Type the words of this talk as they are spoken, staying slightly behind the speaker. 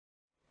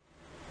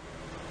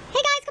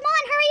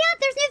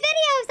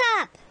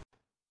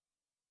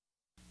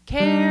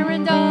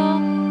Karen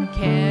Doll,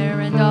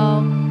 Karen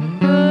Doll,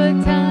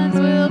 good times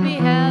will be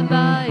had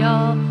by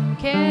all.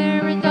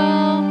 Karen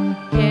Doll,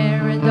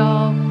 Karen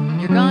Doll,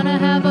 you're gonna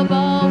have a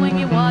ball when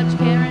you watch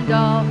Karen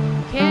Doll.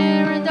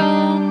 Karen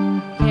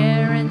Doll,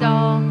 Karen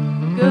Doll,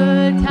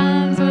 good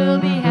times will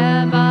be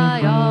had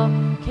by all.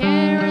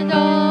 Karen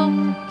Doll,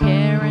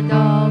 Karen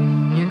Doll,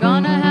 you're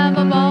gonna have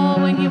a ball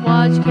when you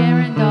watch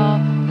Karen Doll.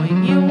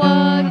 When you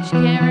watch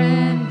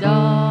Karen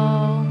Doll.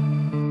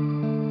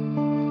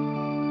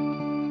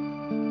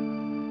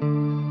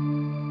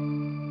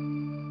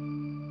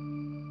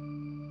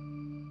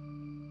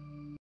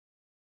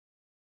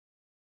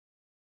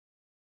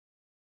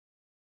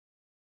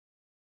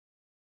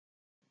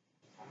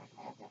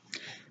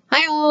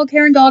 Hi all,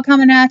 Karen Doll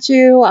coming at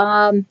you.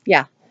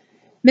 Yeah,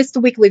 missed the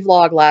weekly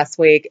vlog last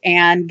week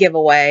and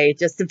giveaway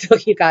just to fill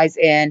you guys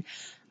in.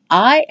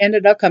 I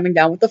ended up coming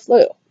down with the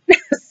flu.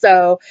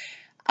 So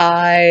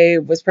I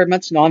was pretty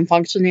much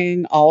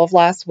non-functioning all of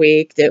last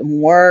week,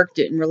 didn't work,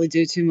 didn't really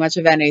do too much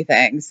of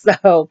anything.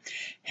 So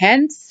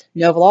hence,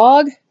 no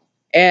vlog,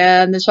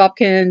 and the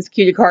Shopkins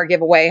cutie card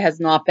giveaway has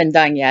not been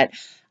done yet.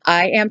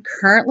 I am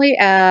currently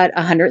at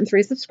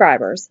 103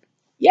 subscribers.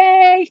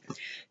 Yay!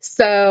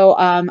 So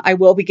I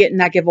will be getting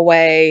that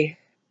giveaway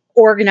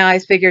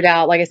organized, figured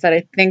out. Like I said,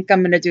 I think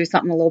I'm going to do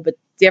something a little bit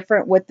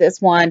different with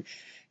this one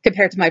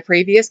compared to my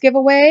previous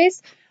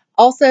giveaways.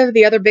 Also,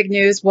 the other big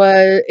news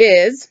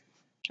I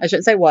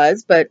shouldn't say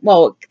was, but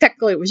well,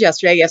 technically it was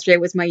yesterday. Yesterday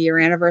was my year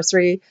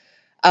anniversary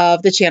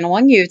of the channel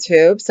on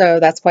YouTube.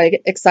 So that's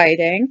quite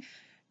exciting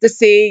to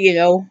see,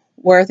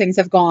 where things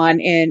have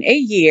gone in a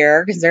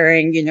year,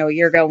 considering, a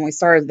year ago when we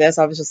started this,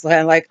 I was just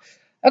kind of like,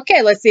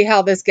 okay, let's see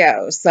how this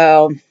goes.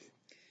 So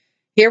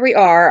here we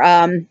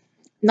are.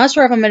 Not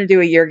sure if I'm going to do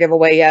a year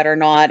giveaway yet or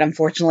not.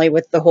 Unfortunately,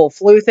 with the whole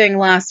flu thing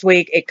last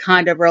week, it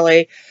kind of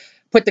really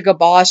put the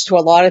kibosh to a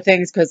lot of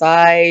things because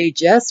I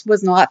just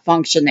was not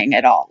functioning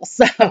at all.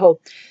 So,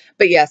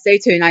 but yeah, stay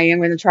tuned. I am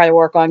going to try to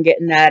work on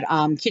getting that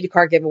cutie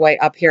card giveaway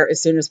up here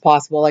as soon as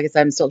possible. Like I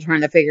said, I'm still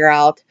trying to figure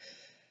out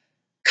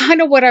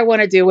kind of what I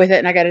want to do with it.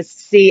 And I got to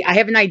see, I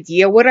have an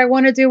idea what I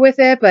want to do with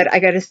it, but I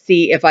got to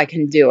see if I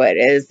can do it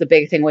is the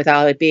big thing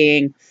without it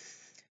being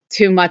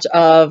too much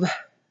of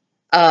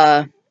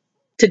to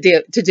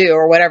do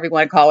or whatever you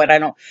want to call it.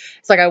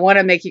 It's like I want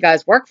to make you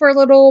guys work for a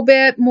little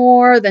bit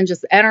more than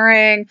just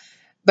entering,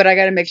 but I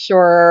got to make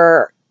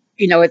sure,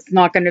 it's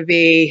not going to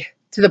be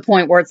to the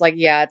point where it's like,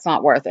 yeah, it's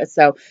not worth it.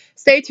 So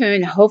stay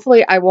tuned.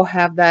 Hopefully I will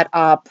have that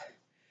up.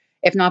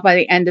 If not by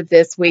the end of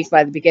this week,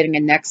 by the beginning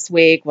of next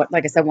week.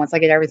 Like I said, once I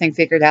get everything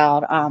figured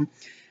out.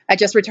 I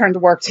just returned to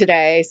work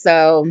today,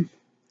 so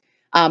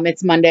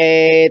it's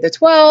Monday the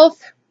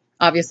 12th.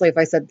 Obviously, if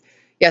I said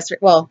yesterday,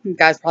 well, you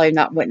guys probably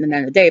not wouldn't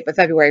know the date, but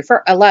February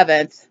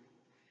 11th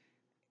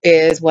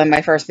is when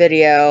my first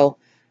video,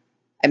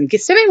 I'm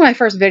assuming my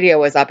first video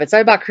was up. It's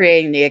about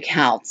creating the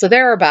account. So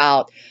they're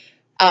about,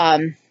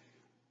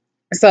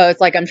 so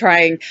it's like I'm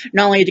trying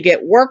not only to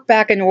get work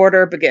back in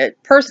order, but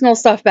get personal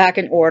stuff back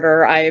in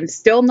order. I am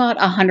still not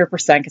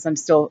 100% because I'm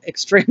still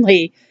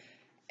extremely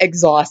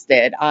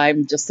exhausted.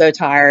 I'm just so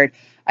tired.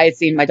 I had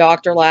seen my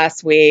doctor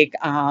last week.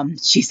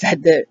 She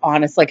said that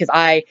honestly, because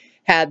I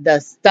had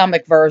the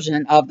stomach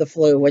version of the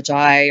flu, which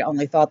I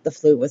only thought the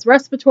flu was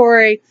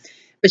respiratory.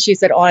 But she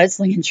said,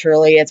 honestly and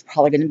truly, it's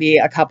probably going to be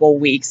a couple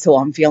weeks till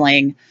I'm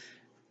feeling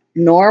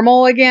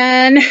normal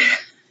again.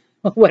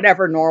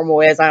 Whatever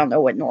normal is. I don't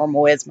know what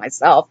normal is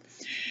myself.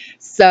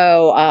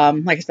 So,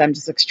 like I said, I'm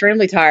just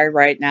extremely tired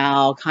right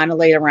now, kind of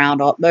laid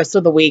around most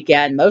of the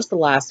weekend, most of the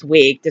last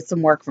week, did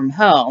some work from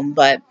home,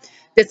 but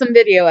did some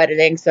video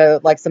editing. So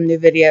like some new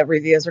video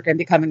reviews are going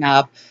to be coming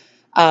up.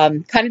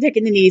 Kind of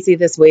taking it easy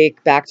this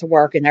week, back to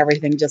work and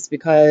everything, just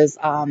because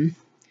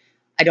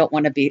I don't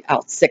want to be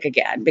out sick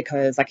again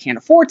because I can't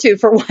afford to,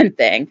 for one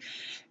thing.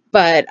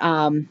 But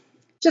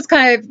just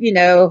kind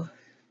of,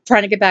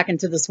 trying to get back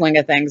into the swing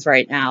of things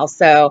right now.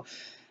 So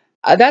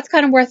that's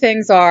kind of where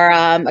things are.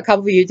 A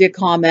couple of you did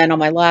comment on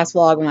my last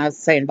vlog when I was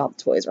saying about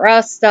the Toys R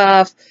Us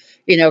stuff.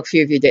 A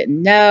few of you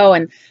didn't know.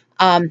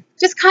 And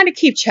just kind of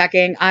keep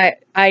checking.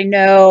 I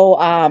know,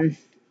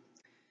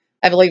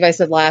 I believe I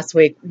said last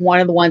week,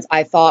 one of the ones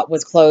I thought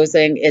was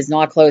closing is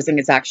not closing.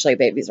 It's actually a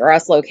Babies R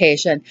Us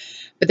location.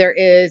 But there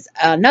is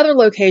another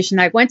location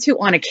I went to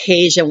on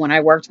occasion when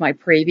I worked my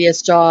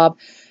previous job.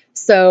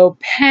 So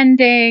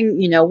pending,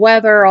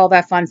 weather, all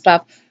that fun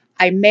stuff,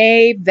 I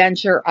may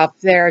venture up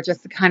there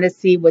just to kind of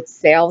see what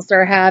sales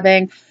they're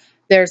having.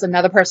 There's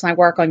another person I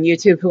work on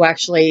YouTube who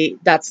actually,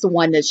 that's the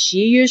one that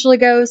she usually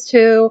goes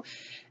to.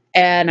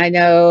 And I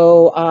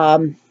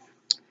know,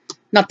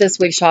 not this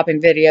week's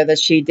shopping video that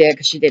she did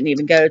because she didn't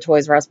even go to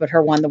Toys R Us, but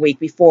her one the week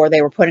before.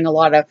 They were putting a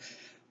lot of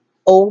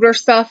older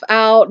stuff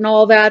out and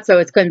all that. So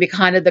it's going to be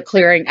kind of the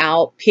clearing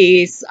out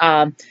piece.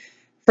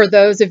 For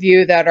those of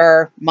you that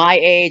are my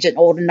age and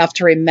old enough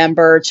to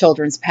remember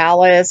Children's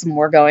Palace, and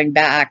we're going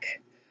back,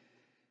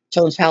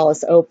 Children's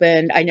Palace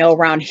opened, I know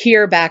around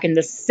here back in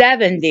the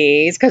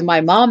 70s, because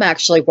my mom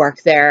actually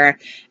worked there,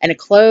 and it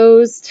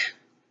closed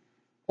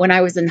when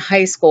I was in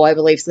high school, I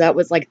believe. So that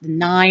was like the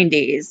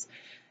 90s.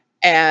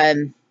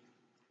 And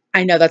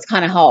I know that's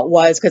kind of how it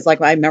was because,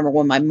 like, I remember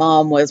when my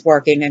mom was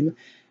working and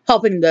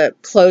helping to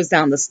close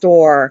down the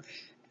store,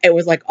 it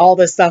was like all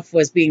this stuff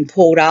was being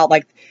pulled out.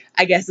 Like,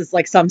 I guess it's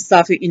like some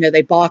stuff,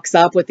 they box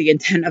up with the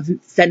intent of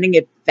sending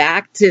it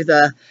back to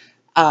the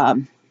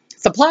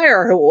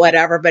supplier or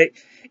whatever. But,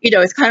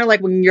 it's kind of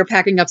like when you're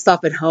packing up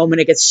stuff at home and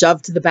it gets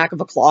shoved to the back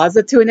of a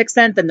closet to an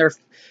extent, then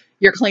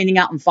you're cleaning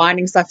out and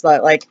finding stuff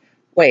that, like,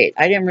 wait,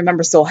 I didn't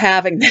remember still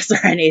having this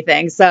or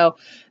anything. So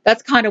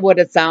that's kind of what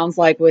it sounds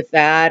like with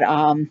that.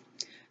 I'm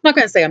not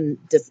going to say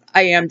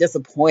I am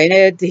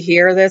disappointed to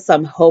hear this.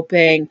 I'm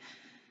hoping,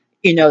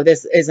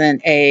 this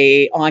isn't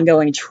a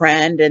ongoing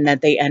trend and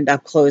that they end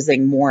up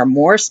closing more and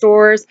more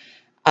stores.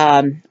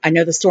 I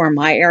know the store in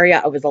my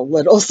area, I was a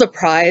little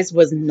surprised,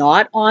 was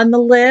not on the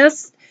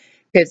list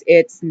because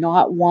it's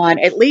not one,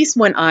 at least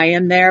when I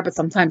am there, but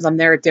sometimes I'm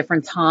there at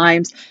different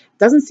times.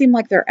 Doesn't seem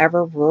like they're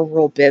ever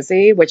real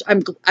busy, which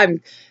I'm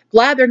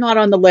glad they're not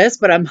on the list,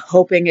 but I'm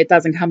hoping it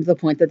doesn't come to the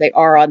point that they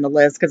are on the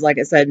list because, like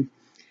I said,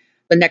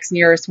 the next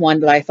nearest one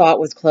that I thought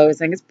was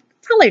closing is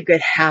probably a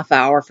good half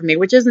hour for me,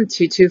 which isn't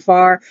too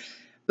far,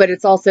 but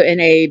it's also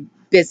in a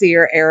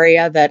busier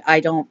area that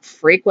I don't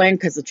frequent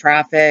because of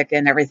traffic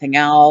and everything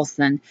else.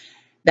 And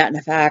that,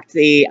 in fact,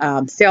 the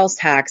sales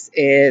tax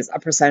is a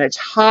percentage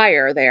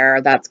higher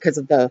there. That's because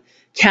of the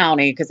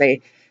county, because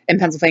in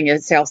Pennsylvania,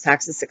 sales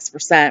tax is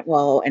 6%.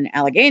 Well, in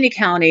Allegheny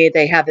County,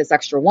 they have this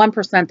extra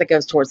 1% that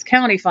goes towards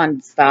county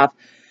fund stuff.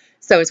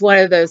 So it's one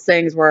of those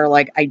things where,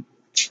 like, I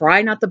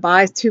try not to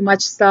buy too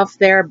much stuff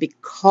there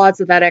because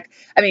of that.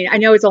 I mean, I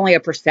know it's only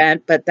a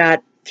percent, but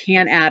that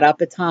can add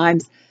up at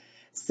times.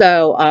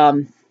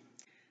 So,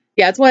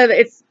 yeah,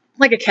 it's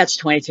like a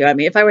catch-22. I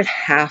mean, if I would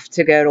have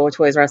to go to a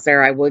Toys R Us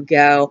there, I would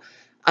go.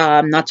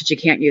 Not that you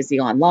can't use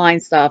the online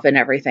stuff and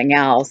everything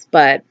else,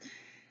 but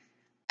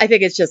I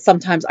think it's just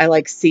sometimes I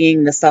like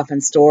seeing the stuff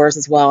in stores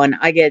as well. And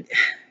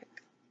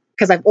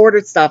because I've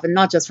ordered stuff, and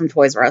not just from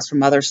Toys R Us,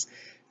 from others,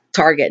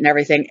 Target and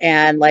everything.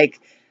 And,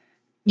 like,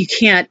 you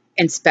can't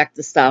inspect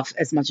the stuff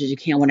as much as you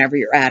can whenever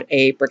you're at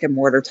a brick and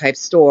mortar type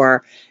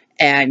store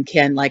and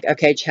can, like,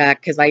 okay,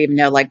 check. Because I even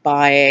know, like,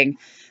 buying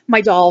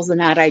my dolls and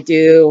that, I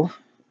do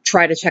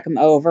try to check them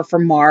over for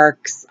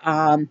marks.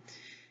 Something,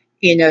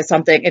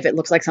 if it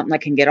looks like something I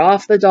can get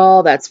off the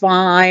doll, that's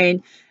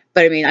fine.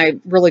 But I mean, I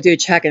really do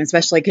check, and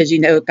especially because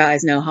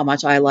guys know how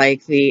much I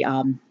like the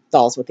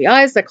dolls with the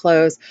eyes that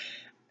close.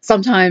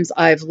 Sometimes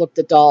I've looked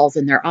at dolls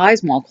and their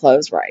eyes won't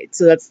close right.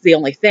 So that's the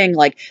only thing.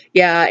 Like,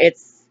 yeah,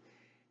 it's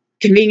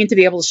convenient to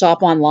be able to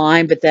shop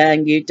online, but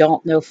then you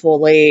don't know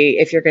fully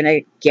if you're going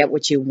to get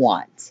what you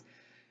want.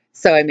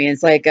 So, I mean,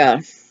 it's like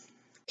a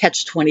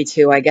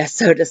catch-22, I guess,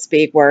 so to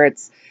speak, where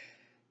it's,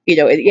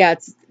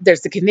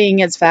 there's the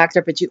convenience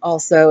factor, but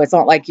it's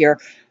not like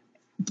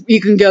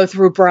you can go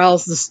through,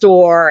 browse the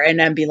store and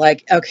then be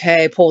like,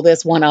 okay, pull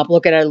this one up,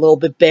 look at it a little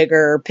bit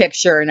bigger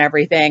picture and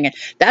everything. And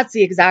that's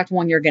the exact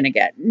one you're going to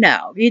get.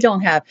 No, you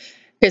don't have,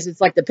 because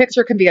it's like the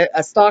picture can be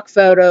a stock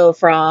photo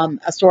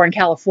from a store in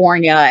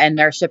California and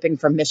they're shipping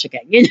from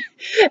Michigan.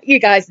 You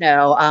guys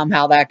know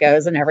how that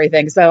goes and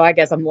everything. So I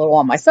guess I'm a little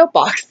on my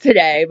soapbox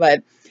today.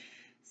 But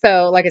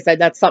so, like I said,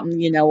 that's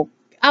something,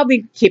 I'll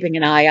be keeping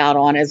an eye out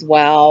on as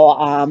well.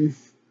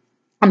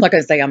 I'm not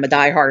going to say I'm a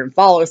diehard and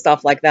follow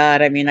stuff like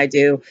that. I mean, I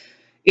do,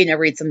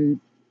 read some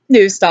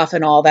news stuff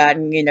and all that,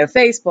 and,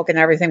 Facebook and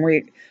everything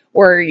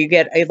where you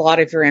get a lot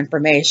of your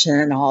information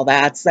and all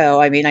that.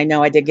 So, I mean, I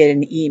know I did get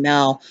an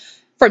email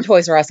from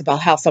Toys R Us about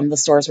how some of the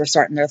stores were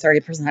starting their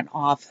 30%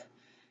 off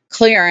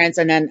clearance.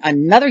 And then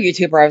another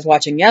YouTuber I was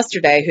watching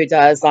yesterday who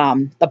does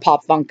the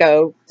Pop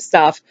Funko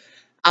stuff,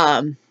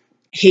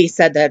 he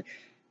said that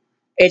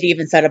it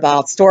even said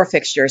about store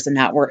fixtures and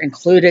that were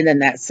included in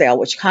that sale,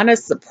 which kind of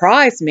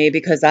surprised me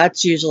because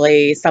that's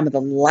usually some of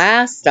the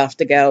last stuff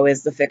to go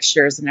is the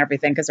fixtures and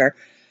everything because they're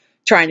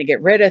trying to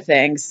get rid of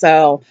things.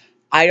 So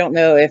I don't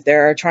know if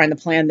they're trying to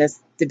plan this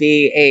to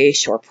be a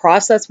short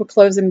process with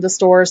closing the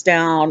stores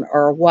down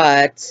or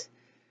what,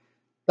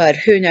 but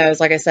who knows?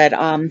 Like I said,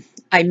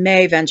 I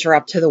may venture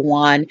up to the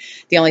one.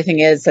 The only thing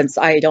is, since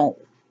I don't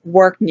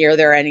work near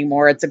there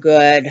anymore, it's a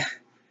good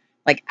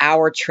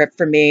hour trip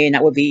for me, and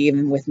that would be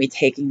even with me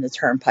taking the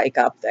turnpike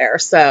up there.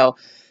 So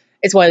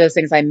it's one of those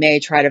things I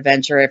may try to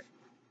venture. If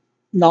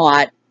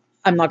not,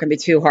 I'm not going to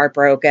be too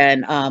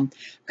heartbroken. Going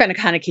to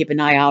kind of keep an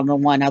eye out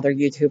on one other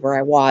YouTuber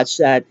I watch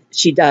that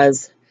she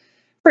does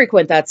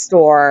frequent that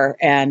store,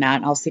 and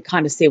I'll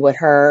see what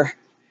her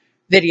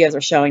videos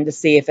are showing to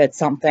see if it's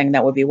something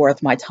that would be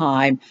worth my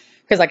time.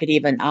 Because I could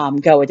even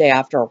go a day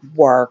after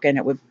work, and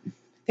I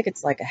think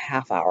it's like a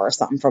half hour or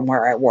something from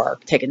where I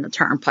work, taking the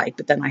turnpike.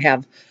 But then I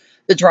have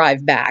the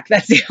drive back.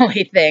 That's the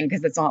only thing,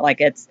 because it's not like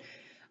it's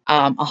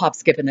a hop,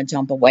 skip, and a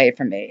jump away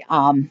from me.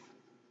 In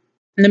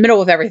the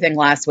middle of everything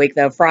last week,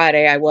 though,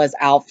 Friday, I was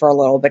out for a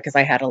little bit because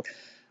I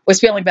was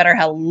feeling better,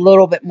 had a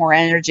little bit more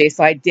energy.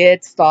 So I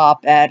did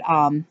stop at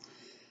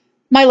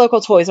my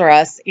local Toys R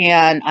Us,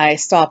 and I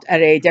stopped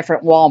at a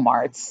different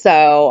Walmart.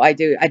 So I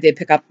did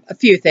pick up a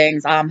few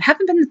things.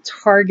 Haven't been to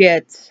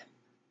Target.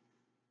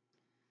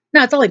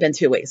 No, it's only been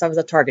 2 weeks. I was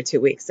at Target 2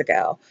 weeks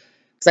ago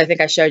because I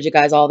think I showed you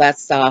guys all that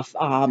stuff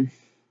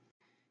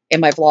in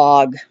my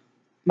vlog,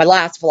 my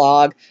last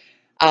vlog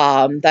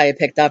that I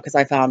picked up because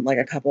I found like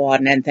a couple odd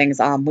and end things.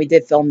 We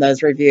did film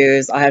those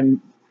reviews.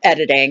 I'm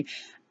editing.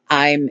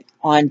 I'm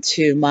on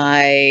to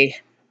my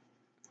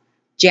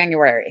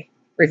January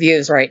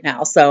reviews right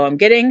now, so I'm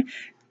getting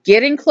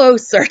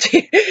closer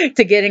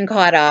to getting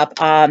caught up.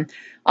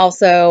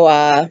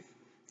 Also,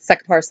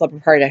 second part of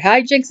Celebrity Party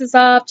Hijinks is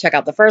up. Check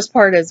out the first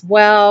part as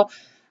well.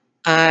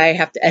 I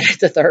have to edit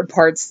the third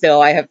part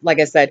still. I have, like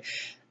I said,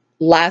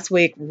 last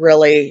week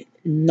really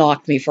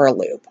knocked me for a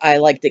loop. I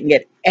like didn't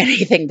get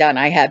anything done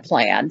I had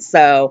planned.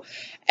 So,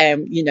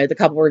 and you know, the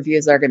couple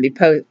reviews that are going to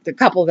be the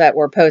couple that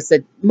were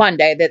posted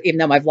Monday, that even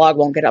though my vlog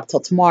won't get up till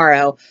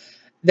tomorrow,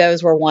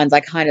 those were ones I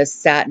kind of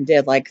sat and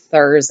did like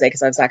Thursday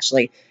because I was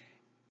actually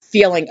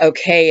feeling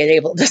okay and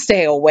able to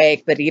stay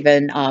awake. But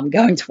even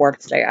going to work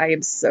today, I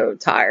am so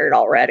tired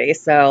already.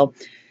 So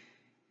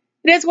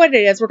it is what it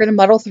is. We're going to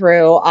muddle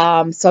through.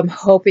 So I'm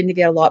hoping to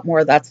get a lot more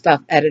of that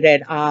stuff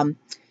edited.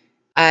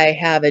 I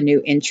have a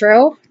new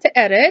intro to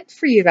edit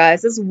for you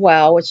guys as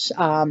well, which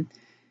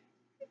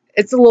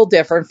it's a little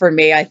different for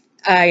me.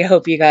 I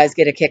hope you guys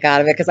get a kick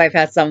out of it because I've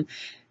had some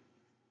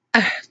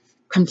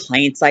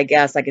complaints, I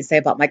guess I could say,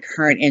 about my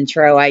current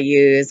intro I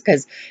use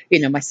because,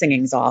 you know, my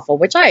singing's awful,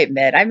 which I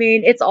admit. I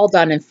mean, it's all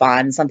done in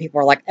fun. Some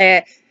people are like,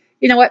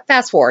 you know what,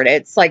 fast forward.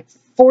 It's like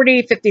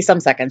 40, 50 some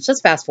seconds.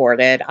 Just fast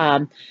forward it.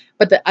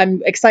 But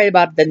I'm excited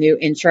about the new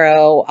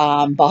intro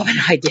Bob and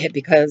I did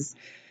because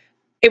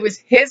it was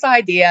his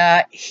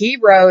idea. He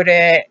wrote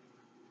it.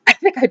 I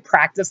think I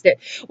practiced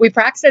it. We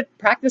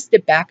practiced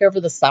it back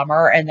over the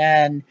summer, and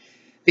then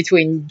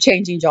between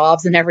changing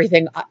jobs and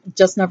everything, I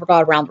just never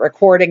got around to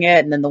recording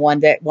it. And then the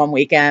one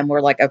weekend, we're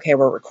like, okay,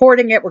 we're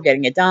recording it. We're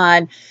getting it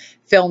done.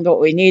 Filmed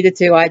what we needed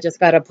to. I just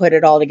got to put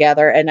it all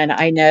together. And then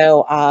I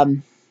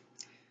know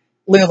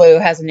Lulu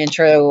has an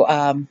intro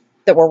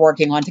that we're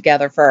working on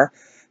together for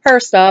her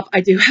stuff. I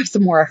do have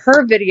some more of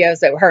her videos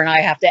that her and I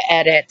have to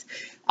edit.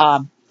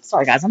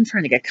 Sorry, guys, I'm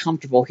trying to get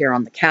comfortable here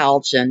on the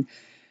couch and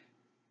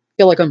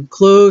feel like I'm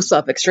close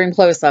up, extreme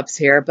close-ups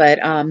here. But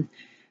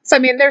so, I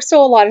mean, there's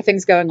still a lot of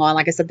things going on.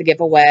 Like I said, the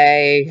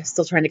giveaway,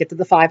 still trying to get to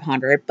the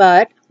 500.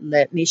 But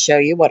let me show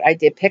you what I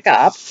did pick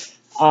up.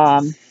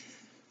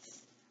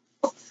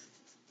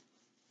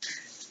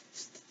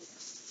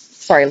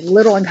 Sorry, a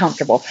little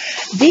uncomfortable.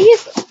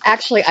 These,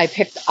 actually, I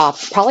picked up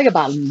probably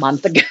about a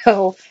month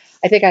ago.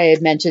 I think I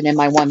had mentioned in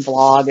my one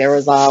vlog, there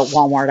was a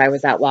Walmart I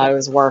was at while I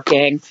was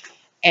working.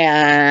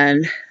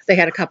 And they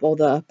had a couple of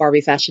the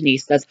Barbie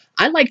fashionistas.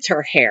 I liked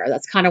her hair.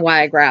 That's kind of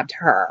why I grabbed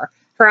her.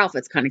 Her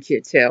outfit's kind of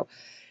cute, too.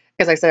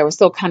 As I said, I was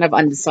still kind of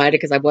undecided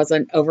because I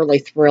wasn't overly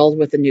thrilled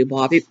with the new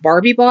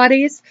Barbie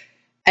bodies.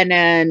 And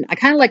then I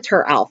kind of liked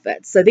her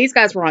outfit. So these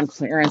guys were on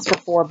clearance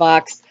for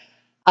 $4.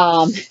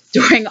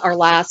 During our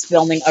last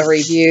filming of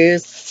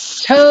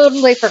reviews,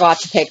 totally forgot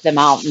to take them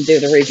out and do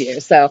the review.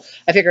 So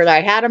I figured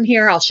I had them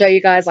here. I'll show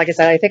you guys. Like I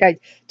said, I think I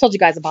told you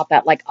guys about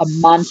that like a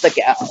month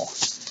ago.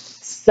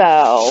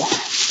 So,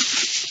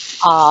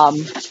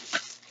 trying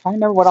to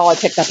remember what all I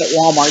picked up at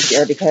Walmart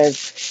here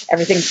because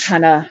everything's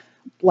kind of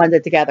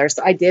blended together.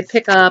 So I did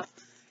pick up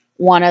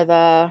one of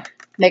the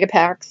mega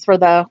packs for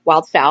the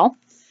Wild Style.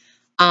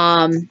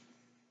 I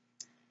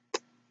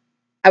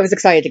was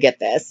excited to get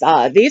this.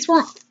 These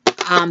were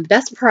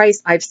best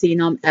price I've seen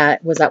them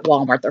at was at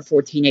Walmart. They're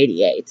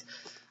 $14.88.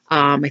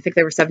 I think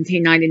they were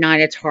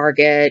 $17.99 at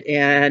Target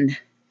and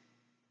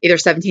either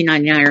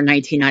 $17.99 or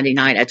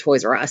 $19.99 at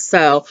Toys R Us.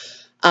 So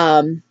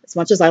as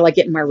much as I like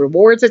getting my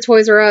rewards at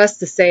Toys R Us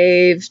to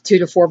save $2 to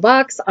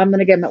 $4, I'm going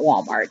to get them at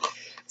Walmart.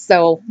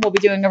 So we'll be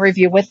doing a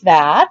review with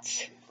that.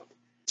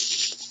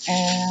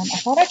 And I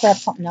thought I grabbed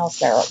something else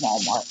there at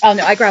Walmart. Oh,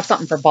 no, I grabbed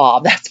something for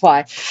Bob. That's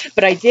why.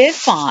 But I did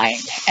find,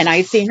 and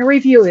I've seen a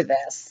review of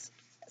this.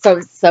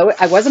 So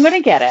I wasn't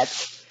going to get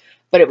it,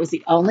 but it was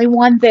the only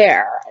one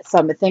there. So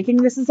I'm thinking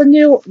this is a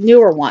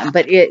newer one,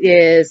 but it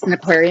is an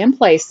aquarium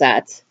play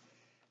set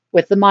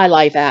with the My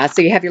Life ad.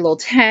 So you have your little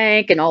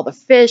tank and all the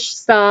fish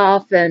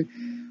stuff and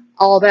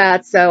all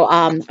that. So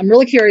I'm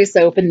really curious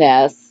to open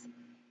this.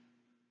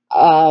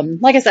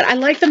 Like I said, I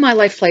like the My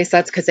Life play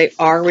sets because they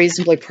are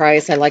reasonably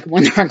priced. I like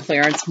when they're on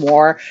clearance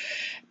more.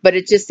 But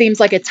it just seems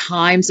like at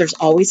times there's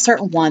always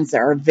certain ones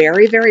that are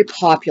very, very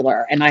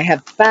popular. And I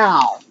have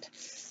found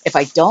if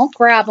I don't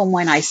grab them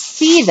when I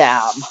see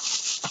them,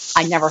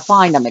 I never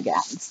find them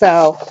again.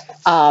 So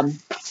the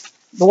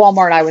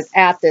Walmart I was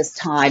at this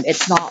time,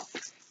 it's not,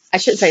 I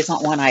shouldn't say it's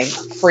not one I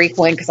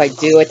frequent because I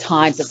do at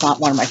times. It's not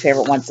one of my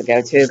favorite ones to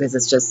go to because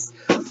it's just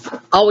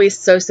always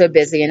so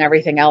busy and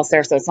everything else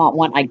there. So it's not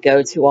one I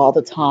go to all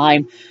the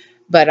time.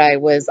 But I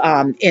was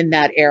in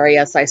that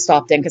area, so I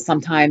stopped in because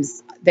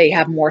sometimes they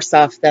have more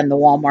stuff than the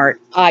Walmart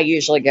I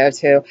usually go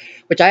to,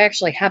 which I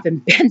actually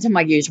haven't been to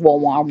my usual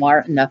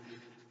Walmart in a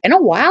in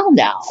a while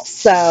now.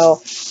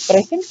 So, but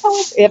I think that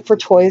was it for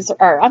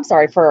I'm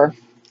sorry, for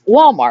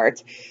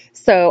Walmart.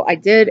 So I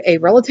did a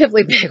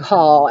relatively big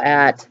haul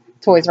at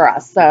Toys R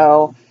Us.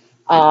 So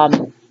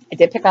I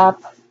did pick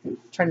up,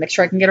 trying to make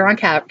sure I can get her on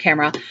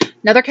camera,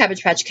 another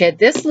Cabbage Patch Kid.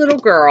 This little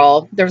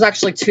girl, there's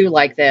actually two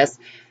like this.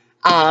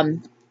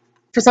 Um,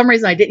 for some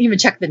reason, I didn't even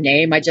check the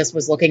name. I just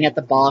was looking at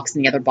the box,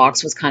 and the other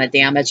box was kind of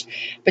damaged.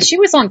 But she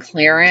was on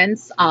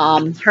clearance.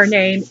 Her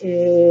name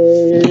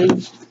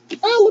is,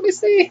 oh, let me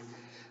see,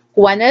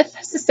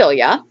 Gwyneth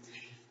Cecilia.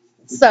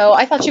 So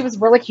I thought she was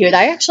really cute.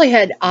 I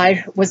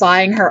was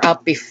eyeing her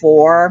up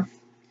before.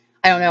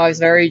 I don't know, I was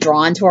very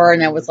drawn to her,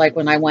 and it was like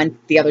when I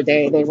went the other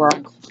day,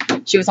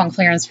 she was on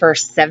clearance for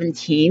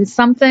 17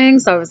 something.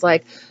 So I was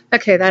like,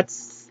 okay,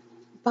 that's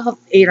about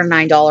 $8 or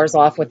 $9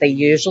 off what they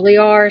usually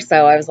are.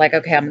 So I was like,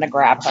 okay, I'm going to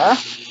grab her.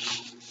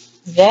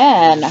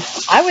 Then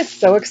I was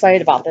so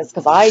excited about this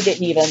because I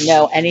didn't even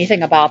know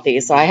anything about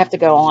these. So I have to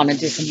go on and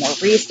do some more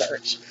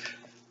research.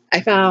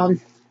 I found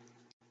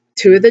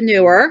two of the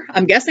newer,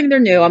 I'm guessing they're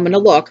new, I'm going to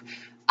look,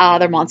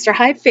 they're Monster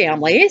High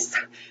families.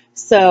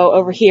 So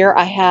over here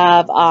I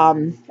have,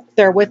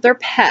 they're with their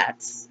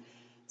pets.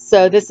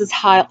 So this is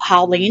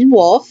Howleen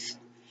Wolf,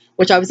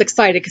 which I was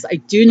excited because I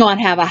do not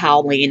have a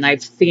Howleen.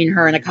 I've seen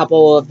her in a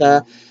couple of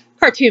the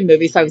cartoon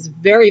movies, so I was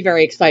very,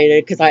 very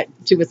excited because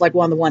she was like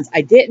one of the ones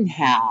I didn't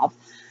have.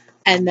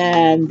 And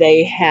then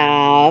they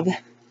have,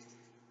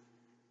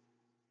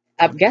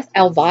 I guess,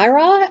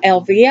 Elvira,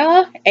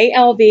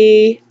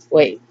 A-L-V,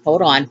 wait,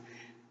 hold on.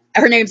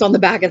 Her name's on the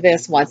back of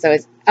this one, so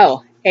it's,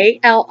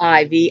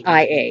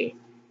 A-L-I-V-I-A.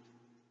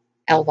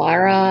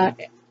 Elvira,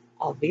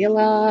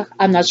 Alvila,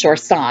 I'm not sure,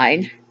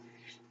 sign.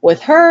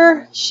 With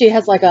her, she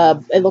has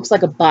it looks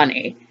like a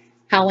bunny.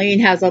 Howleen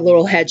has a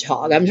little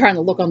hedgehog. I'm trying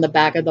to look on the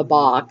back of the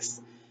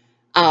box.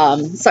 So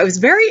I was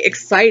very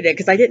excited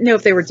because I didn't know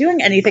if they were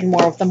doing anything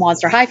more with the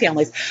Monster High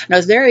families. And I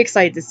was very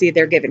excited to see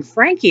they're giving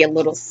Frankie a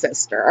little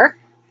sister.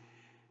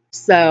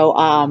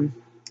 So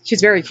she's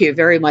very cute,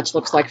 very much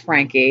looks like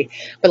Frankie.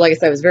 But like I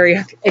said, I was very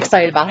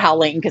excited about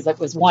Howleen because it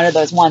was one of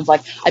those ones,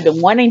 like I've been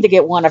wanting to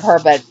get one of her,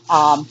 but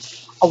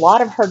a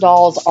lot of her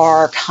dolls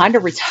are kind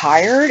of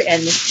retired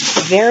and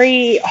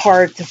very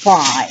hard to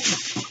find.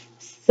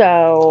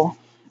 So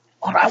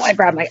hold on, I want to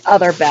grab my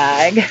other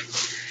bag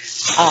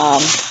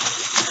because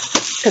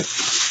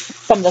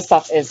some of the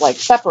stuff is like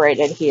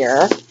separated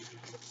here.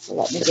 So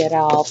let me get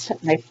out.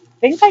 And I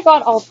think I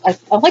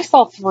only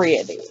saw 3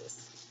 of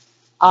these.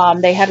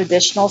 They had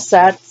additional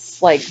sets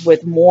like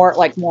with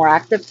more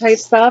active type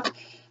stuff,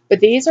 but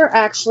these are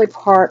actually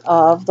part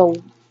of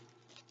the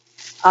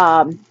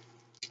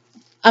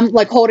I'm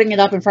like holding it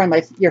up in front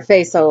of your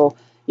face so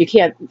you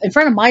can't, in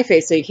front of my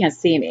face so you can't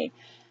see me.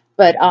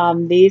 But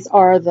these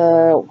are the,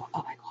 oh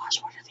my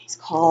gosh, what are these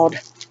called?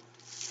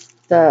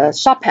 The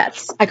shop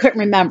pets. I couldn't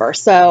remember.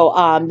 So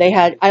I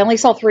only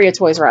saw 3 at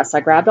Toys R Us.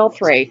 I grabbed all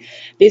 3.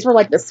 These were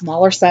like the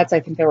smaller sets. I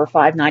think they were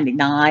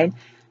 $5.99.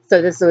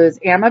 So this was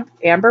Amber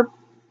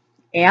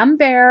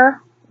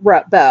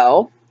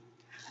Bow.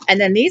 And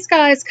then these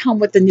guys come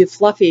with the new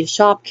Fluffy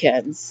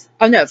Shopkins.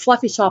 Oh, no,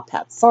 Fluffy Shop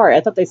Pets. Sorry,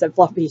 I thought they said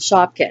Fluffy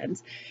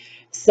Shopkins.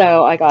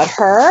 So I got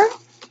her.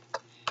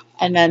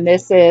 And then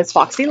this is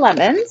Foxy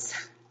Lemons.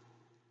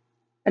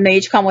 And they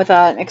each come with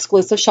an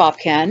exclusive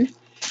Shopkin.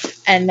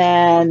 And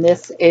then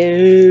this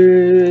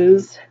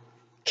is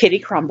Kitty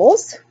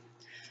Crumbles.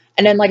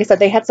 And then, like I said,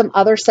 they had some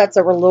other sets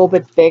that were a little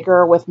bit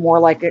bigger with more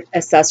like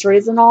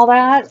accessories and all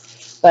that.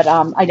 But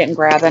I didn't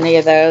grab any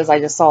of those. I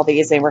just saw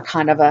these. They were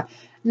kind of a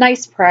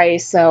nice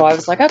price. So I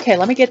was like, okay,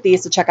 let me get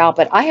these to check out.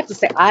 But I have to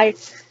say, I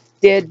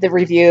did the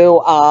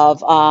review of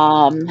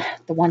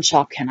the one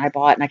Shopkin I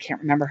bought, and I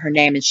can't remember her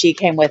name. And she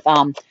came with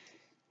a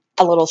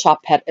little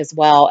shop pet as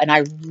well. And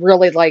I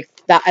really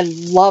liked that. I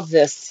love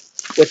this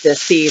with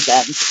this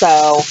season. So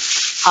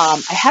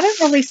I haven't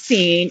really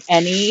seen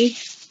any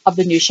of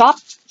the new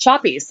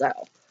shoppies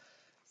though.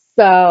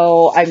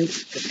 So I'm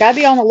gotta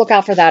be on the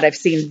lookout for that. I've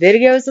seen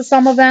videos of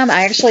some of them.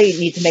 I actually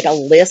need to make a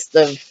list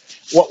of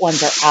what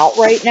ones are out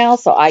right now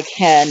so I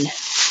can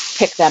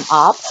pick them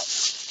up.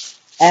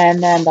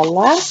 And then the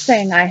last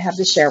thing I have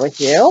to share with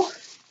you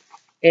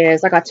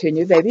is I got 2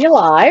 new Baby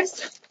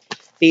Alives.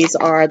 These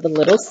are the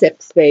little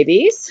Sips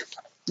babies.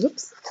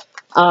 Oops.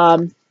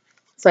 So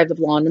I have the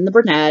blonde and the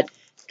brunette.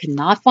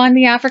 Cannot find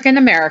the African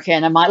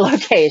American in my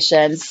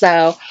location.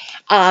 So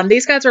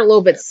these guys are a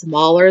little bit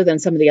smaller than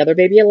some of the other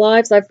Baby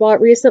Alives I've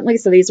bought recently.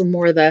 So these are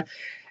more the,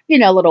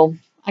 little,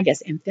 I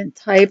guess, infant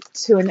type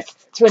to an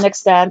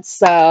extent.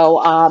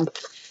 So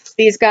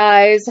these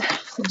guys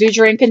do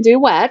drink and do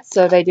wet.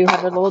 So they do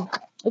have their little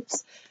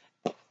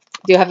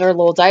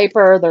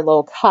diaper, their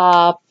little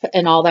cup,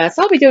 and all that.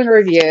 So I'll be doing a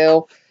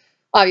review,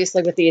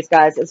 obviously, with these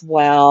guys as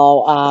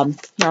well.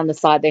 Here on the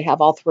side, they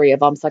have all 3 of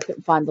them. So I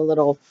couldn't find the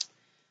little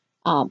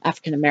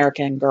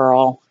African-American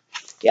girl.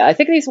 Yeah, I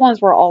think these ones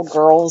were all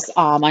girls.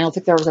 I don't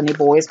think there was any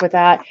boys with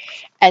that.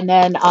 And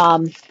then I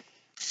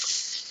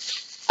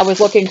was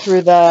looking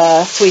through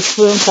the Sweet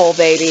Spoonful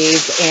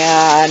babies,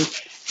 and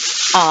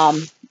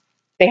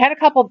they had a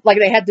couple, like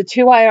they had the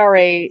 2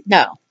 IRA,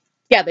 no,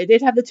 Yeah, they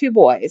did have the two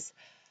boys.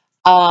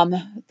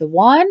 The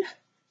one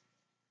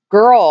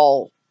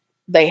girl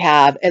they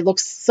have, it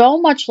looks so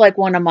much like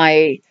one of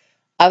my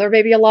other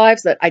baby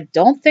alives that I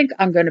don't think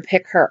I'm going to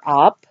pick her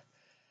up.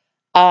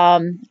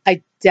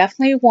 I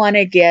definitely want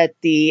to get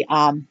the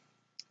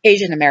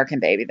Asian American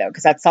baby though,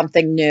 because that's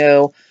something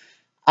new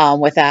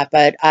with that.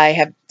 But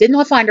I did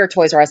not find her at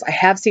Toys R Us. I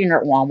have seen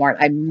her at Walmart.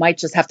 I might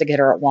just have to get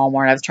her at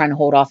Walmart. I was trying to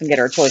hold off and get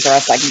her at Toys R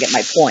Us so I can get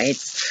my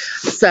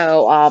points.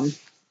 So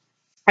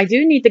I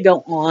do need to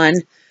go on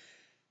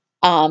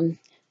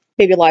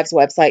Baby Alive's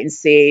website and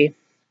see.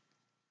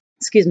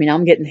 Excuse me, now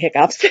I'm getting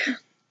hiccups.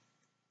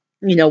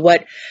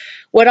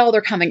 What all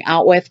they're coming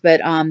out with,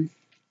 but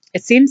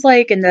it seems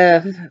like in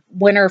the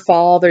winter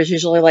fall there's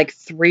usually like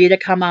 3 to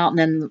come out, and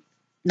then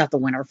not the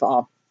winter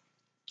fall,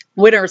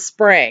 winter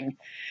spring.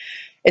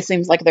 It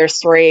seems like there's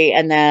 3,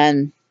 and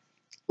then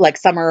like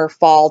summer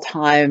fall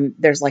time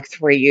there's like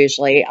 3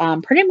 usually.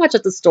 Pretty much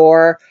at the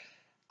store.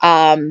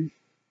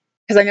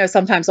 Because I know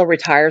sometimes they'll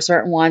retire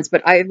certain ones,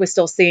 but I was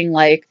still seeing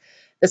like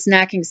the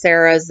Snacking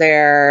Sarah's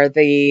there,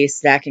 the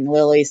Snacking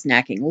Lily,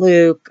 Snacking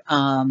Luke,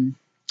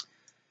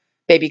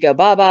 Baby Go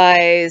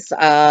Bye-Byes,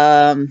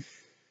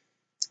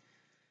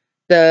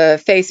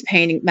 the face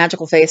painting,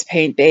 magical face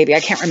paint baby.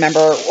 I can't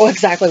remember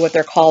exactly what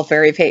they're called,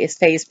 fairy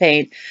face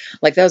paint.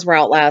 Like those were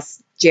out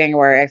last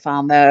January. I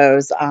found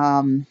those.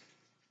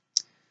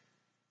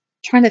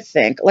 Trying to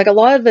think, like a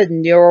lot of the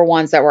newer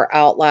ones that were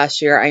out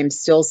last year, I'm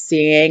still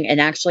seeing, and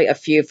actually a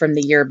few from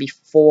the year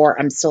before,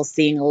 I'm still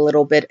seeing a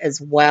little bit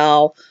as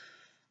well.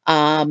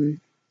 Like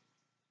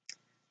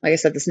I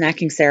said, the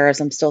Snacking Sarah's,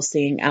 I'm still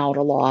seeing out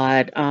a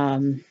lot. I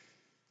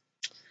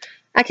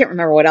can't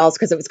remember what else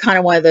because it was kind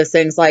of one of those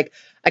things like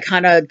I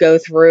kind of go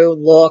through,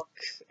 look,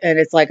 and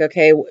it's like,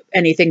 okay,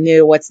 anything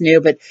new, what's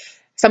new? But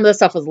some of the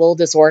stuff was a little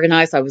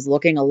disorganized. I was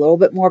looking a little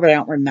bit more, but I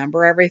don't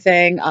remember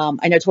everything.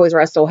 I know Toys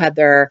R Us still had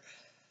their,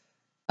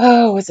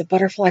 was it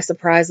Butterfly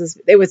Surprises?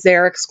 It was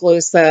their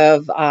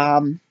exclusive.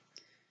 I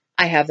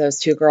have those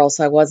 2 girls,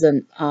 so I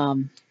wasn't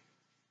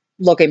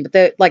looking, but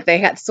they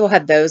had still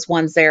had those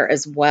ones there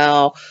as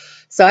well.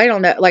 So I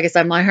don't know. Like I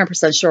said, I'm not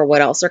 100% sure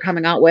what else they're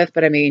coming out with,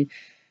 but I mean,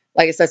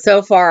 like I said,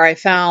 so far I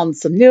found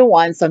some new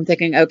ones. So I'm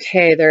thinking,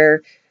 okay,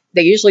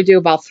 they usually do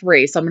about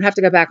 3. So I'm gonna have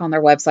to go back on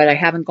their website. I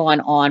haven't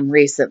gone on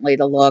recently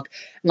to look.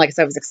 And like I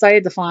said, I was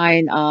excited to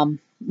find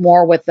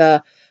more with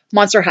the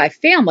Monster High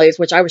families,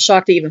 which I was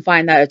shocked to even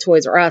find that at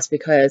Toys R Us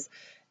because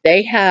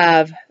they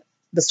have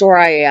the store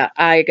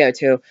I go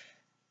to.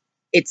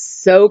 It's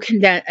so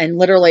condensed, and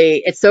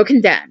literally it's so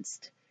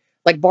condensed.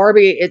 Like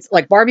Barbie, it's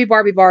like Barbie,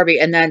 Barbie,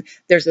 Barbie, and then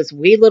there's this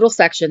wee little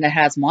section that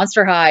has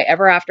Monster High,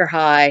 Ever After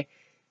High,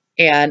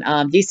 and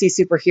DC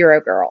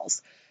Superhero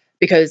Girls,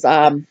 because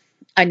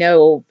I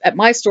know at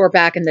my store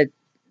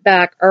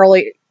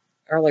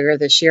earlier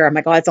this year. Oh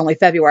my God, it's only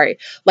February.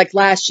 Like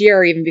last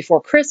year, even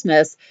before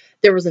Christmas,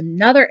 there was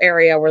another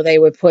area where they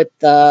would put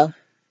the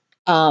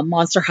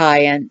Monster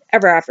High and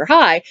Ever After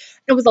High.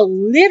 It was a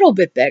little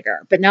bit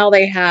bigger, but now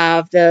they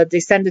have the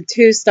Descended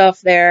 2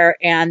 stuff there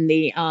and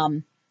the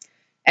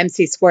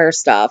MC Square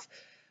stuff,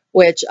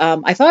 which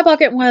I thought about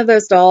getting one of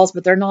those dolls,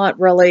 but they're not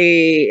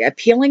really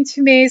appealing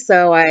to me,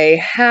 so I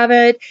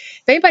haven't.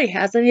 If anybody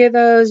has any of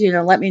those,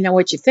 let me know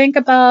what you think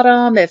about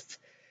them. If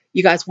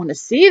you guys want to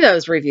see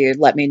those reviewed,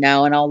 let me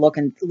know, and I'll look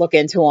into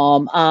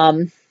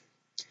them.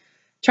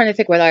 Trying to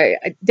think whether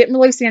I didn't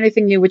really see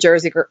anything new with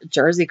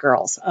Jersey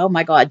Girls. Oh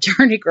my God,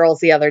 Journey Girls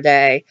the other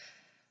day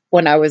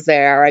when I was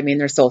there. I mean,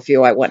 there's still a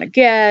few I want to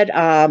get.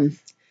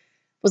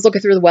 Was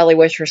looking through the Welly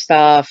Wisher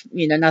stuff.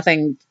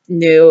 Nothing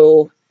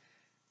new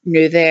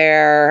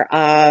there.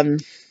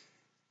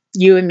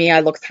 You and Me, I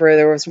looked through.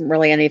 There wasn't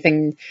really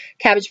anything.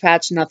 Cabbage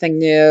Patch, nothing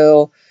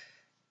new.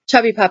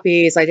 Chubby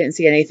Puppies, I didn't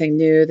see anything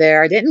new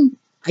there. I didn't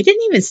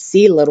even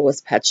see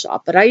Littlest Pet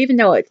Shop, but I even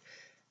know it.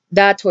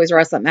 That Toys R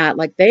Us I'm at,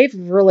 like they've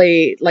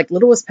really, like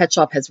Littlest Pet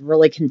Shop has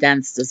really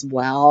condensed as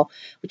well,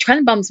 which kind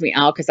of bums me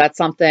out because that's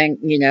something,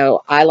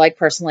 I like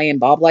personally and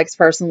Bob likes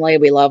personally.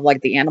 We love like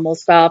the animal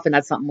stuff, and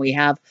that's something we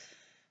have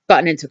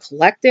gotten into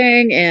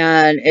collecting,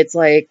 and it's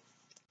like,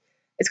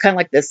 it's kind of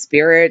like the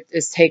Spirit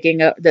is taking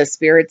the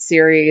Spirit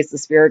series, the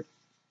Spirit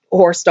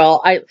horse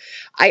doll. I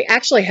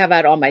actually have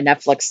that on my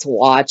Netflix to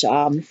watch.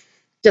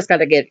 Just got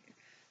to get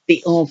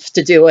the oomph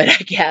to do it,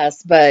 I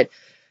guess. But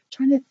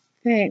trying to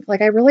think,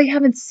 like I really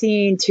haven't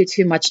seen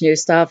too much new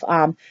stuff.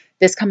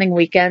 This coming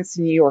weekend's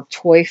New York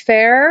Toy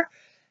Fair,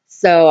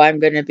 so I'm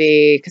going to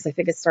be, because I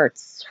think it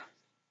starts.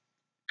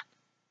 I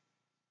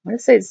want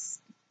to say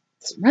it's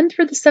run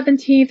through the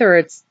 17th, or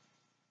it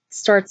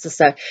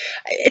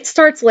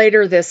starts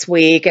later this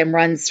week and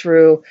runs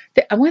through.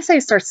 I want to say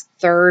it starts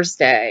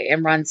Thursday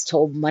and runs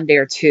till Monday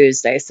or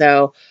Tuesday.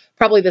 So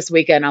probably this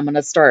weekend I'm going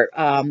to start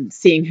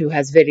seeing who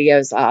has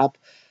videos up.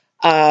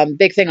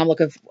 Big thing I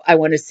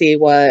want to see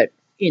what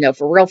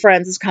For Real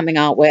Friends is coming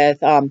out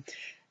with. One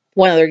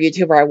other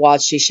YouTuber I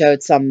watched, she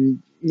showed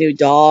some new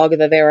dog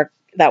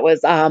that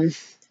was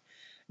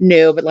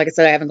new, but like I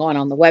said, I haven't gone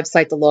on the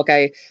website to look.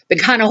 I've been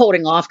kind of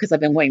holding off because I've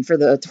been waiting for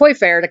the toy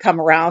fair to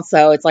come around.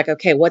 So it's like,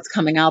 okay, what's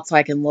coming out so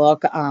I can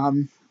look.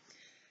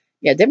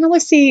 Yeah, didn't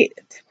really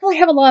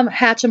have a lot of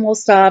Hatchimal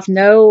stuff.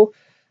 No,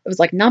 it was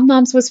like Num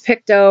Noms was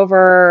picked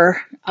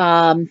over.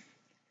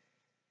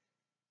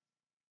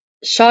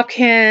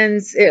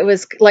 Shopkins, it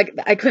was like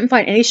I couldn't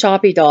find any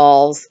Shoppy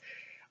dolls.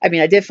 I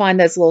mean, I did find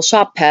those little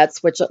shop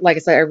pets, which, like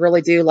I said, I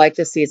really do like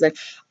this season.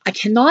 I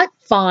cannot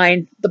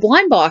find the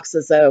blind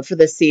boxes, though, for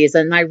this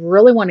season. And I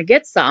really want to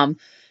get some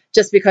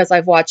just because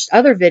I've watched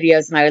other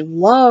videos and I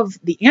love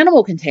the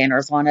animal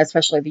containers one,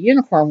 especially the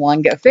unicorn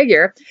one, go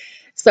figure.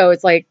 So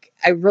it's like,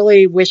 I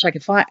really wish I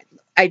could find.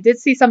 I did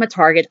see some at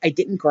Target. I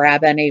didn't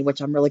grab any, which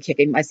I'm really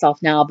kicking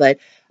myself now. But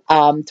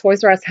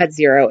Toys R Us had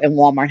 0 and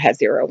Walmart had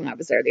 0 when I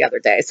was there the other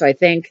day. So I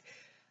think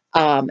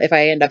if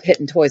I end up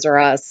hitting Toys R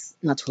Us,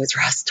 not Toys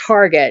R Us,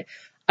 Target,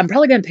 I'm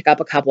probably going to pick up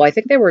a couple. I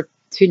think they were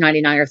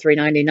 $2.99 or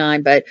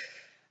 $3.99, but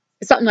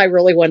it's something I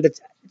really wanted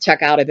to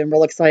check out. I've been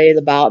real excited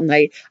about, and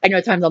I know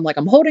at times I'm like,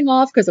 I'm holding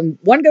off because I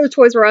want to go to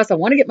Toys R Us. I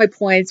want to get my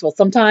points. Well,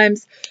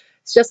 sometimes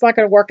it's just not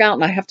going to work out,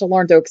 and I have to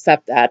learn to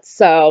accept that.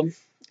 So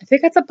I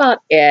think that's about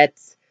it.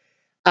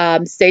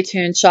 Stay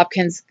tuned.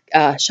 Shopkins,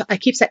 I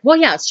keep saying, well,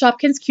 yeah,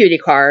 Shopkins Cutie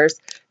Cars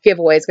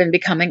giveaway is going to be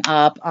coming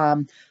up.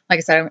 Like I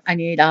said, I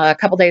need a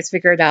couple days to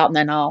figure it out, and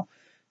then I'll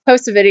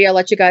post a video,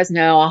 let you guys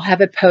know. I'll have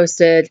it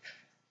posted.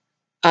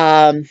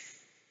 I'm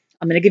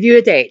going to give you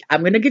a date.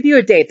 I'm going to give you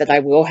a date that I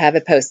will have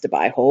it posted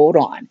by. Hold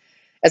on,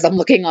 as I'm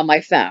looking on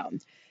my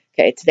phone.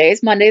 Okay,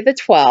 today's Monday the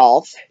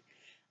 12th.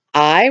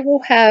 I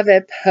will have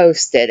it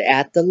posted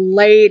at the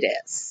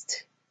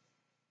latest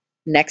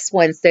next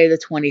Wednesday, the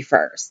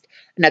 21st.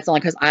 And that's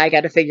only because I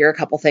got to figure a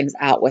couple things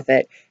out with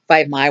it. If I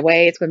have my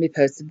way, it's going to be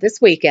posted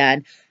this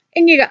weekend.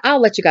 And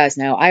I'll let you guys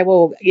know. I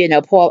will,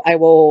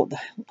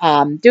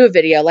 do a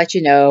video, let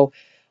you know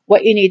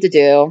what you need to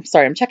do.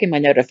 Sorry, I'm checking my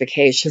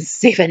notifications to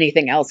see if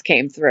anything else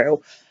came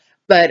through.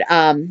 But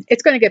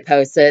it's going to get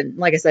posted.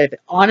 Like I said,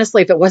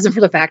 honestly, if it wasn't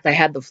for the fact I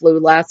had the flu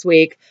last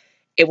week,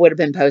 it would have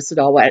been posted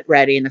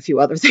already, and a few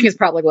other things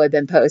probably would have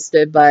been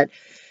posted. But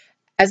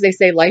as they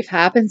say, life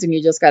happens, and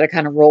you just got to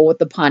kind of roll with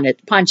the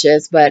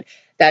punches. But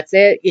that's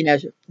it.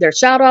 There's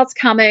shout outs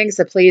coming,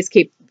 so please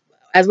keep,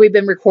 as we've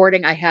been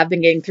recording, I have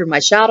been getting through my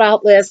shout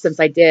out list since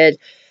I did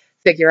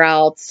figure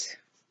out,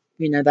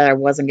 that I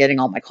wasn't getting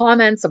all my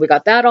comments. So we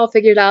got that all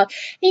figured out.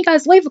 And you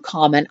guys leave a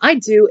comment. I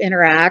do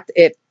interact.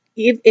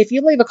 If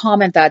you leave a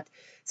comment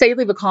say you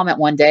leave a comment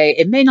one day,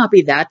 it may not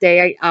be that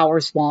day I'll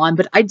respond,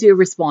 but I do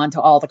respond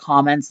to all the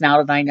comments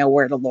now that I know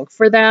where to look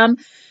for them.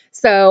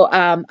 So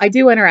I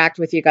do interact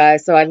with you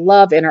guys. So I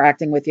love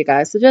interacting with you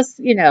guys. So just,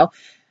 if you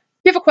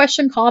have a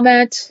question,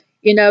 comment,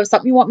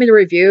 something you want me to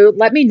review,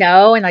 let me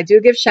know. And I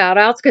do give shout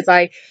outs because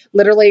I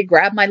literally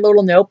grab my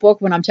little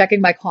notebook when I'm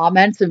checking my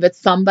comments. If it's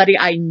somebody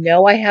I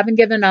know I haven't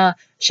given a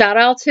shout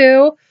out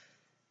to,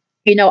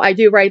 I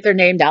do write their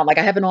name down. Like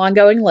I have an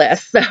ongoing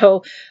list.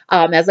 So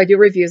as I do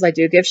reviews, I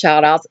do give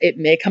shout outs. It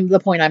may come to the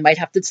point I might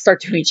have to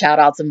start doing shout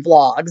outs and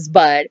vlogs,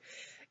 but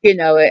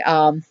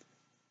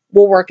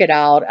we'll work it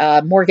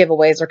out. More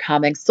giveaways are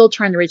coming. Still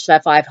trying to reach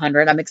that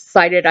 500. I'm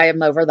excited. I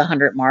am over the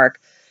 100 mark.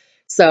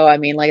 So, I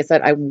mean, like I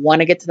said, I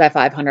want to get to that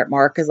 500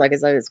 mark because, like I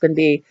said, it's going to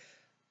be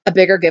a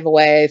bigger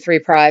giveaway, 3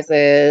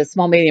 prizes,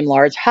 small, medium,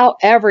 large,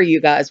 however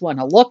you guys want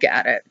to look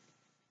at it.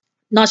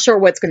 Not sure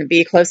what's going to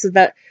be close to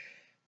that.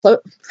 I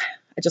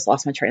just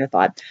lost my train of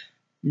thought.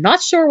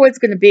 Not sure what it's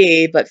going to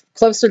be, but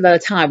closer to the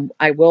time,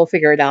 I will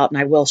figure it out and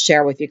I will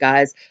share with you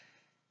guys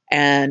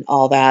and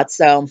all that.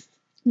 So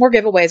more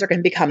giveaways are going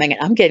to be coming,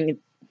 and I'm getting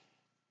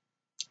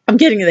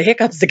the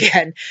hiccups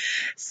again.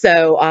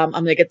 So I'm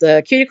going to get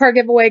the cutie card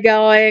giveaway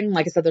going.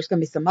 Like I said, there's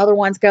going to be some other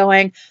ones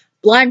going.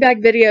 Blind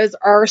bag videos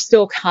are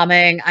still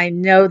coming. I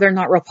know they're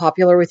not real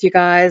popular with you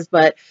guys,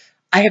 but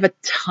I have a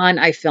ton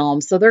I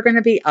filmed, so they're going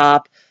to be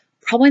up.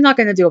 Probably not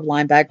going to do a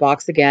blind bag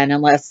box again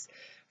unless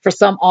for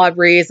some odd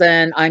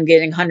reason I'm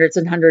getting hundreds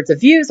and hundreds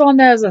of views on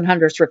those and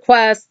hundreds of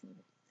requests.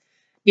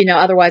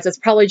 Otherwise it's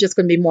probably just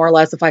going to be more or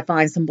less if I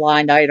find some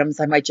blind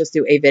items, I might just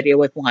do a video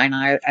with blind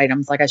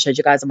items like I showed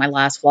you guys in my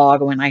last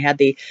vlog when I had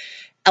the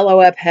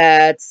LOL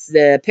pets,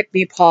 the Pick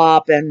Me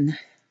Pop, and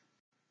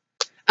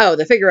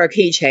the Figaro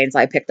keychains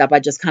I picked up. I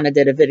just kind of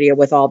did a video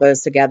with all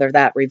those together.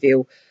 That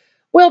review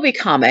will be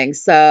coming.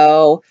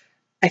 So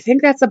I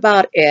think that's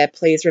about it.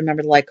 Please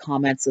remember to like,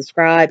 comment,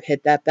 subscribe,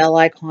 hit that bell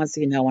icon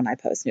so you know when I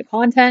post new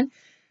content.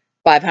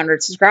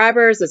 500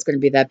 subscribers, it's going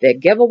to be that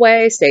big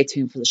giveaway. Stay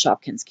tuned for the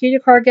Shopkins Cutie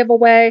Card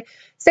giveaway.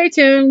 Stay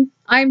tuned.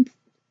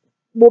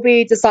 We'll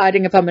be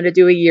deciding if I'm going to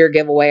do a year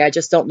giveaway. I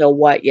just don't know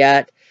what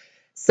yet.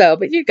 So,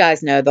 but you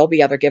guys know there'll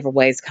be other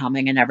giveaways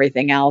coming and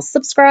everything else.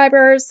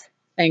 Subscribers,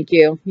 thank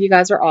you. You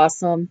guys are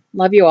awesome.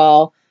 Love you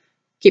all.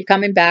 Keep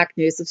coming back,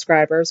 new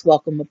subscribers.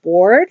 Welcome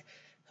aboard.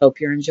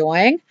 Hope you're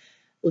enjoying.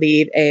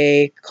 Leave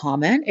a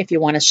comment if you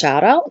want a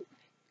shout out.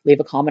 Leave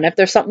a comment if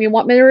there's something you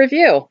want me to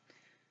review.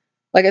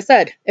 Like I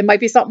said, it might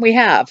be something we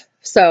have.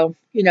 So,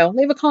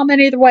 leave a comment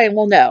either way and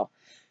we'll know.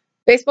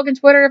 Facebook and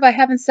Twitter if I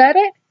haven't said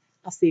it.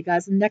 I'll see you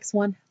guys in the next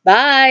one.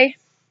 Bye.